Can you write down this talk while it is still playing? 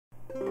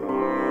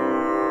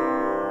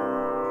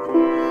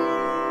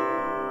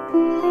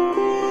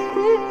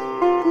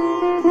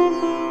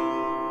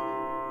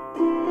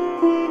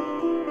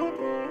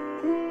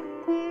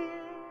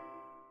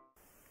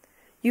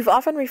You've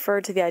often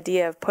referred to the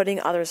idea of putting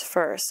others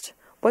first.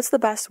 What's the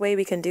best way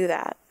we can do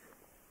that?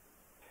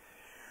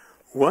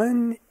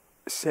 One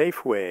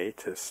safe way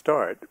to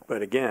start,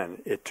 but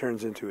again, it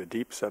turns into a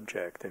deep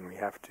subject and we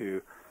have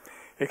to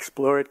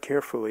explore it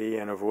carefully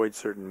and avoid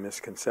certain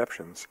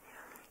misconceptions,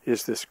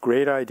 is this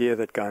great idea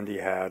that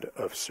Gandhi had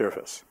of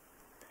service.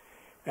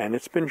 And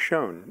it's been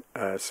shown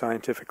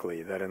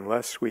scientifically that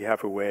unless we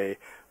have a way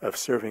of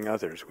serving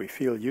others, we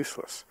feel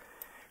useless.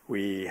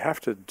 We have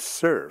to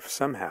serve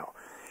somehow.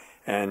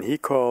 And he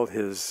called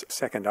his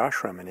second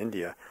ashram in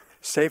India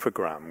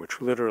Sevagram,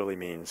 which literally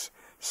means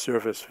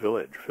service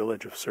village,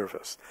 village of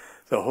service.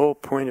 The whole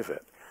point of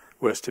it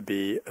was to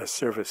be a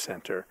service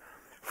center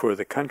for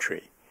the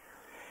country.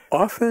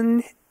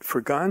 Often,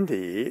 for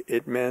Gandhi,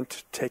 it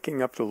meant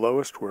taking up the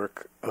lowest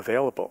work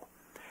available,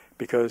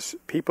 because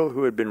people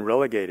who had been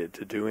relegated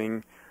to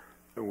doing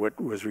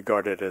what was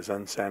regarded as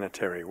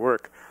unsanitary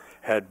work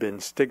had been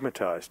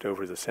stigmatized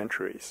over the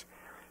centuries,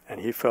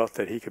 and he felt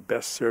that he could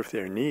best serve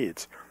their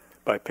needs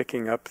by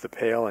picking up the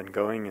pail and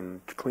going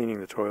and cleaning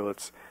the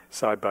toilets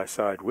side by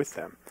side with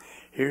them.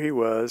 Here he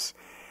was,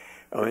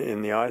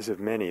 in the eyes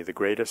of many, the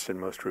greatest and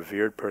most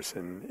revered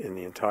person in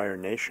the entire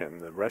nation,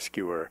 the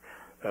rescuer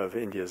of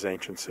India's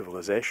ancient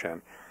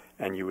civilization,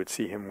 and you would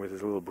see him with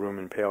his little broom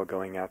and pail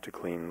going out to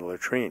clean the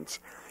latrines.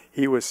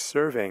 He was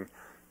serving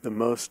the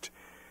most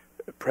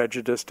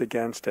prejudiced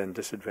against and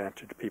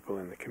disadvantaged people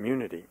in the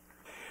community.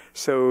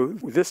 So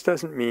this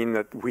doesn't mean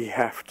that we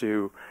have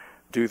to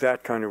do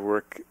that kind of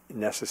work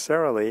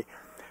necessarily,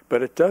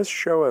 but it does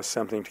show us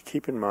something to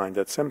keep in mind,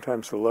 that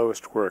sometimes the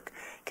lowest work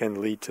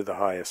can lead to the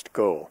highest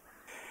goal.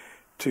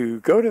 To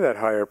go to that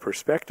higher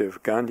perspective,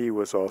 Gandhi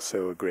was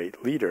also a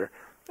great leader,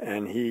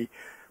 and he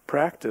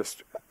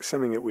practiced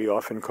something that we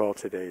often call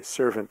today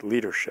servant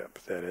leadership.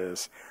 That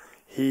is,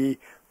 he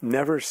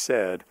never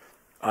said,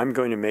 I'm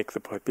going to make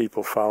the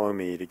people follow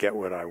me to get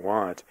what I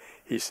want.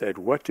 He said,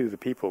 what do the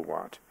people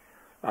want?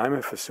 I'm a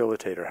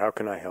facilitator. How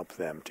can I help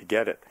them to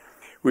get it?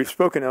 We've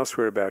spoken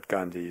elsewhere about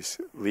Gandhi's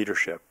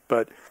leadership,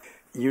 but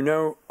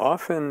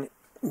often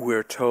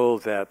we're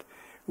told that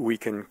we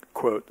can,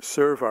 quote,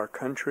 serve our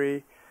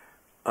country,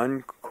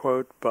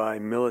 unquote, by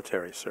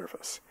military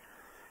service.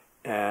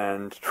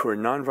 And for a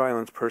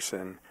nonviolent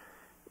person,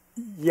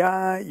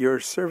 yeah, you're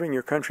serving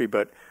your country,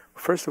 but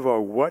first of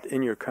all, what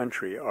in your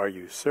country are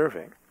you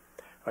serving?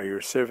 Are you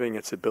serving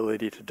its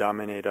ability to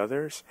dominate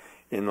others?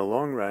 In the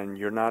long run,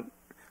 you're not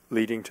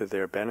leading to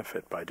their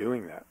benefit by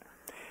doing that.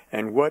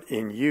 And what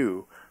in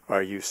you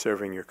are you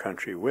serving your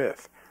country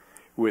with?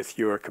 With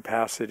your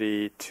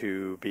capacity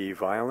to be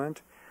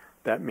violent?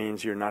 That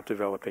means you're not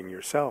developing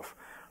yourself.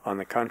 On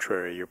the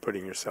contrary, you're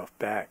putting yourself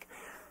back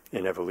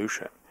in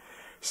evolution.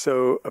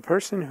 So a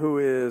person who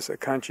is a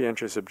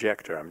conscientious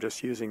objector, I'm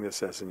just using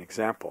this as an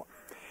example,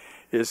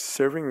 is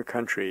serving the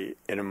country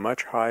in a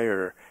much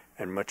higher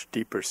and much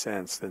deeper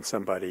sense than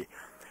somebody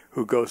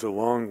who goes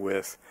along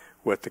with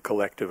what the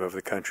collective of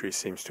the country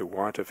seems to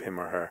want of him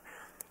or her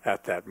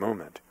at that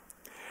moment.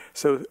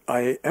 So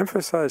I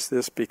emphasize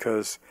this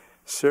because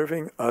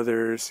serving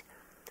others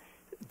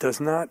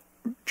does not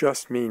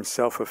just mean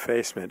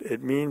self-effacement.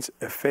 It means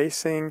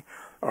effacing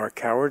our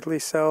cowardly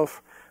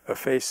self,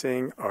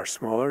 effacing our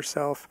smaller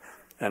self,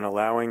 and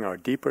allowing our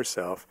deeper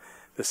self,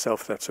 the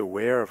self that's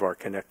aware of our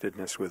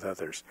connectedness with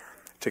others,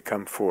 to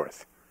come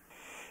forth.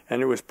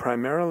 And it was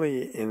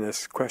primarily in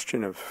this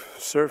question of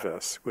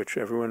service, which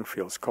everyone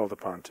feels called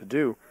upon to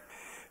do,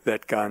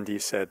 that Gandhi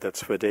said that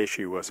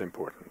Swadeshi was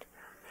important.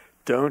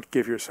 Don't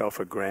give yourself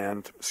a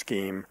grand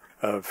scheme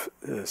of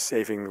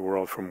saving the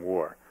world from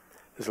war.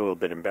 It's a little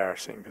bit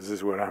embarrassing because this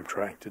is what I'm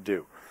trying to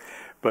do.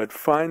 But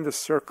find the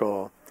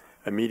circle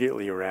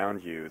immediately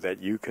around you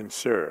that you can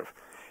serve,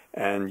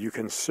 and you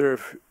can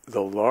serve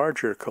the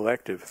larger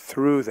collective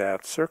through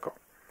that circle.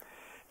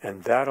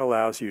 And that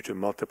allows you to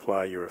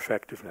multiply your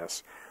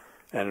effectiveness,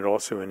 and it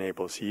also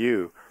enables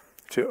you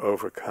to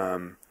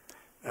overcome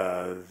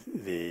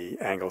the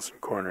angles and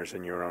corners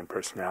in your own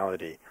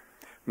personality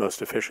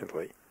most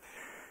efficiently.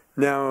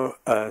 Now,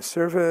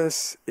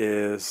 service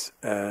is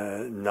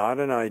not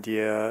an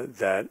idea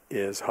that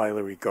is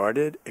highly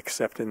regarded,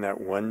 except in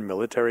that one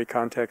military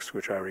context,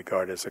 which I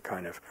regard as a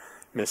kind of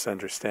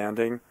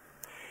misunderstanding.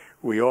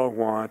 We all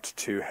want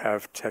to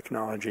have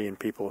technology and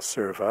people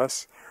serve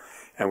us,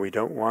 and we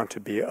don't want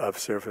to be of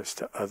service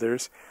to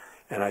others.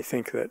 And I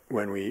think that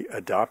when we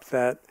adopt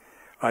that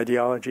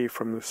ideology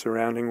from the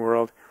surrounding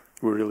world,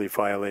 we're really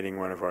violating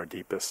one of our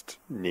deepest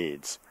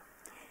needs.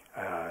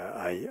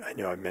 I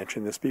know I've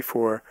mentioned this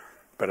before,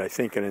 but I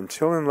think that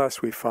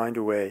unless we find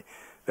a way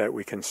that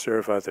we can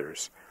serve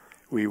others,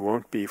 we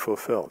won't be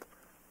fulfilled.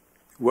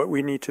 What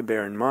we need to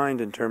bear in mind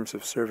in terms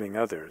of serving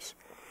others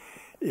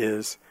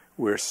is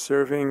we're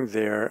serving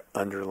their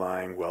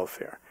underlying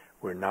welfare.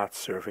 We're not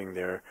serving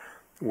their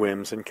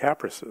whims and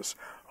caprices.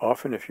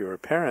 Often, if you're a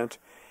parent,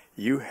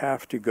 you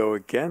have to go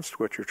against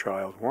what your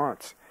child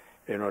wants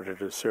in order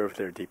to serve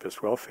their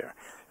deepest welfare,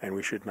 and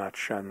we should not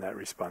shun that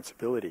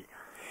responsibility.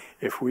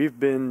 If we've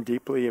been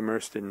deeply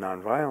immersed in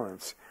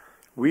nonviolence,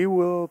 we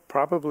will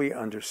probably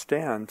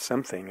understand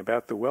something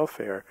about the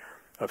welfare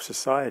of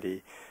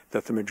society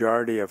that the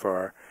majority of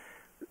our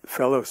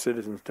fellow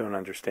citizens don't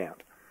understand.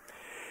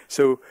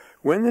 So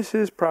when this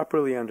is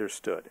properly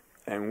understood,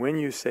 and when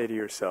you say to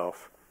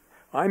yourself,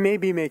 I may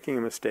be making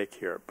a mistake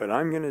here, but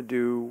I'm going to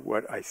do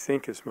what I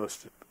think is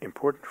most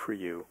important for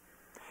you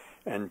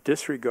and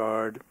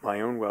disregard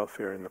my own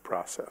welfare in the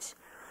process.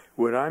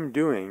 What I'm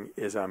doing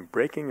is I'm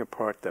breaking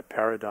apart the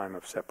paradigm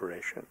of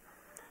separation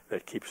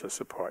that keeps us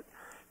apart.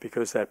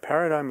 Because that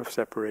paradigm of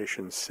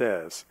separation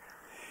says,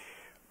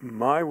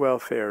 my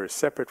welfare is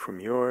separate from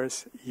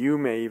yours, you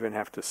may even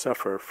have to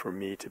suffer for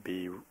me to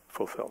be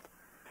fulfilled.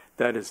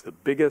 That is the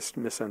biggest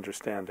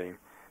misunderstanding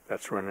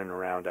that's running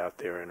around out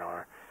there in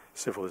our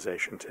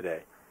civilization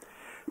today.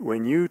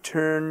 When you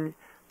turn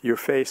your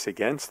face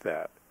against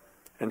that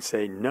and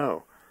say,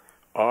 no,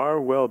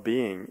 our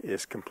well-being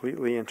is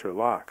completely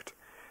interlocked,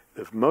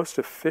 the most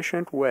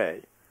efficient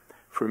way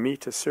for me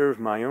to serve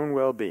my own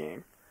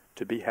well-being,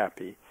 to be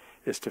happy,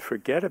 is to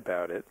forget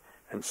about it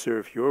and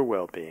serve your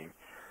well-being.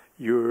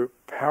 You're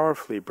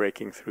powerfully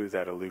breaking through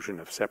that illusion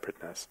of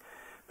separateness,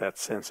 that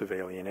sense of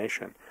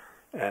alienation,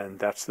 and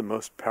that's the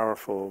most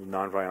powerful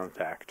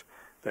nonviolent act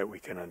that we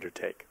can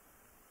undertake.